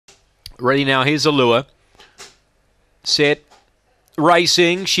Ready now, here's Allure. Set.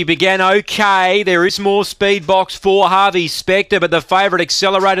 Racing. She began okay. There is more speed box for Harvey Spectre, but the favourite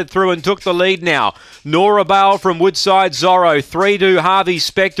accelerated through and took the lead now. Nora Bale from Woodside Zorro. 3 to Harvey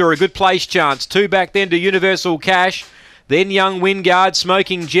Spectre, a good place chance. 2 back then to Universal Cash. Then Young Wingard,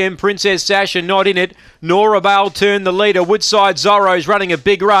 Smoking Gem, Princess Sasha not in it. Nora Bale turned the leader. Woodside Zorro's running a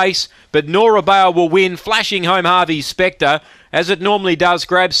big race, but Nora Bale will win, flashing home Harvey Spectre. As it normally does,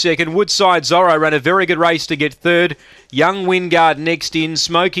 grabs second. Woodside Zorro ran a very good race to get third. Young Wingard next in.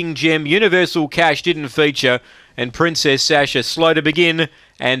 Smoking Gem, Universal Cash didn't feature. And Princess Sasha slow to begin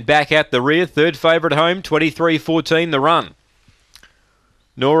and back at the rear. Third favourite home, 23-14 the run.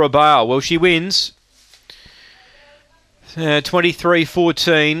 Nora Bale, well, she wins.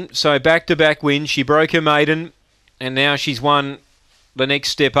 23-14, so back-to-back wins. She broke her maiden, and now she's won the next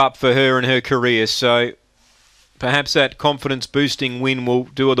step up for her in her career. So perhaps that confidence-boosting win will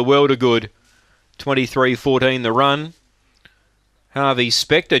do her the world of good. 23-14 the run. Harvey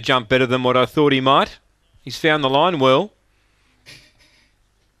Spectre jumped better than what I thought he might. He's found the line well.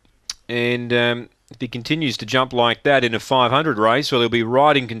 And if he continues to jump like that in a 500 race, well, he'll be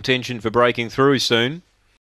right in contention for breaking through soon.